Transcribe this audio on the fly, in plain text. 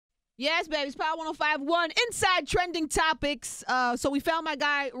Yes, baby. It's Power 105.1 Inside Trending Topics. So we found my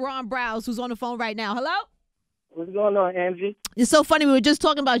guy, Browz, who's on the phone right now. Hello? What's going on, Angie? It's so funny. We were just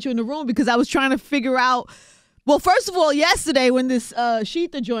talking about you in the room because I was trying to figure out. Well, first of all, yesterday when this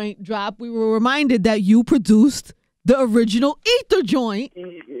Sheetha joint dropped, we were reminded that you produced the original Ether joint.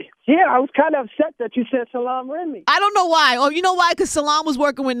 Yeah, I was kind of upset that you said Salam Remy. I don't know why. Oh, you know why? Because Salam was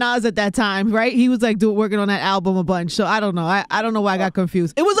working with Nas at that time, right? He was like working on that album a bunch. So I don't know. I don't know why I got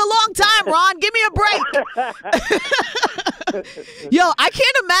confused. It was a long time, Ron. Give me a break. Yo, I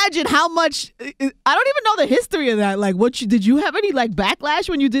can't imagine how much. I don't even know the history of that. Like, did you have any like backlash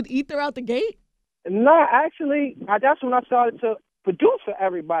when you did Ether out the gate? No, actually, that's when I started to produce for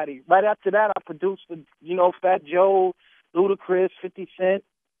everybody. Right after that, I produced for Fat Joe, Ludacris, 50 Cent.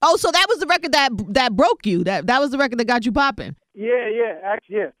 Oh, so that was the record that broke you. That was the record that got you popping. Yeah,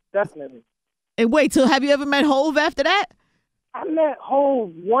 actually, yeah, definitely. And wait, so have you ever met Hove after that? I met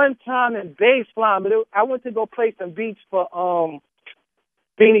Hove one time in Baseline, but I went to go play some beats for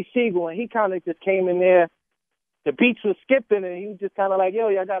Beanie Siegel, and he kind of just came in there. The beats were skipping, and he was just kind of like, yo,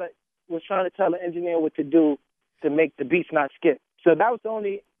 was trying to tell the engineer what to do to make the beats not skip. So that was the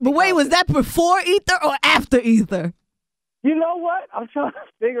only. But wait, was that before Ether or after Ether? You know what? I'm trying to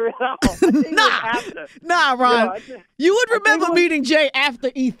figure it out. Nah, Ron. You would remember meeting Jay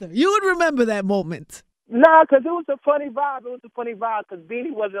after Ether. You would remember that moment. Nah, because it was a funny vibe. It was a funny vibe because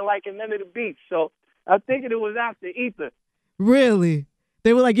Beanie wasn't liking none of the beats. So I'm thinking it was after Ether. Really?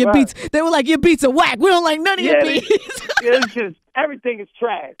 They were like, your beats. They were like, your beats are whack. We don't like none of your beats. It's just everything is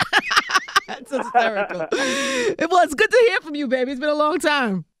trash. That's hysterical. It's good to hear from you, baby. It's been a long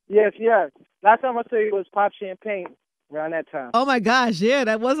time. Yes. Last time I saw you was Pop Champagne. Around that time. Oh my gosh, yeah,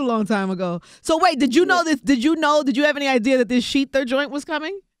 that was a long time ago. So wait, did you know this? Did you have any idea that this Sheetha joint was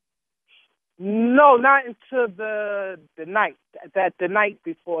coming? No, not until the night. The night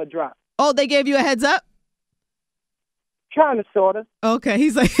before it dropped. Oh, they gave you a heads up? Kind of, sort of. Okay,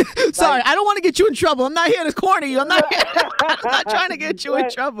 he's like, sorry, I don't want to get you in trouble. I'm not here to corner you. I'm not trying to get you in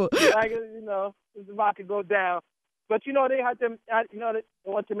trouble. Like, it's about to go down. But they had to, they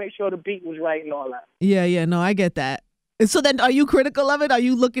want to make sure the beat was right and all that. Yeah, no, I get that. So then are you critical of it? Are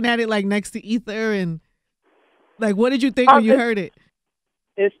you looking at it like next to Ether and like what did you think when you heard it?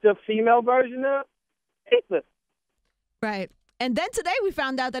 It's the female version of Ether. Right. And then today we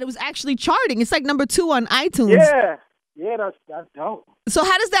found out that it was actually charting. It's like number 2 on iTunes. Yeah, that's dope. So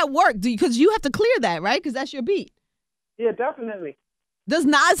how does that work? Because you have to clear that, right? Because that's your beat. Yeah, definitely. Does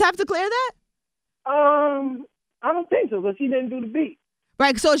Nas have to clear that? I don't think so because he didn't do the beat.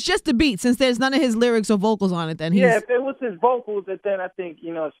 Right, so it's just the beat. Since there's none of his lyrics or vocals on it, then he's... Yeah, if it was his vocals, then I think,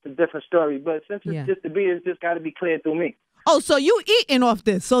 it's a different story. But since it's just the beat, it's just got to be cleared through me. Oh, so you eating off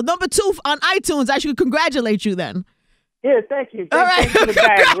this. So number 2 on iTunes, I should congratulate you then. Yeah, thank you. All right, thanks for the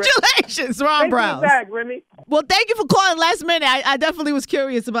bag, congratulations, Ron Browz. Thanks for the bag, Remy. Well, thank you for calling last minute. I definitely was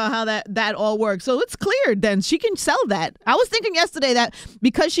curious about how that all works. So it's cleared then. She can sell that. I was thinking yesterday that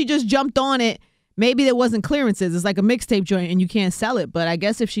because she just jumped on it, maybe there wasn't clearances. It's like a mixtape joint and you can't sell it. But I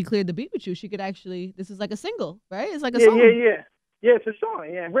guess if she cleared the beat with you, she could actually, this is like a single, right? It's like a song. Yeah, it's a song,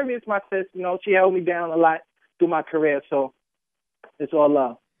 yeah. Remy is my sis. She held me down a lot through my career, so it's all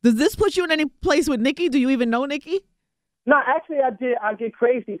love. Does this put you in any place with Nicki? Do you even know Nicki? No, actually I did. I Get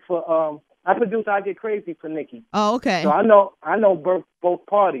Crazy for, I produced I Get Crazy for Nicki. Oh, okay. So I know both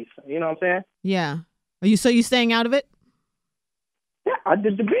parties. You know what I'm saying? Yeah. So you staying out of it? Yeah, I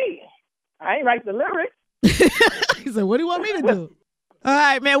did the beat. I ain't write the lyrics. He said, what do you want me to do? All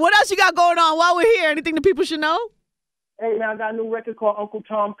right, man. What else you got going on while we're here? Anything that people should know? Hey, man, I got a new record called Uncle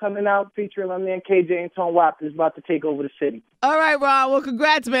Tom coming out featuring my man KJ and Tom Watt is about to take over the city. All right, Ron. Well,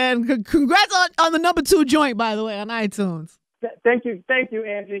 congrats, man. Congrats on the number 2 joint, by the way, on iTunes. Thank you,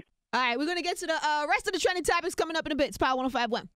 Angie. All right, we're going to get to the rest of the trending topics coming up in a bit. It's Power 105.1.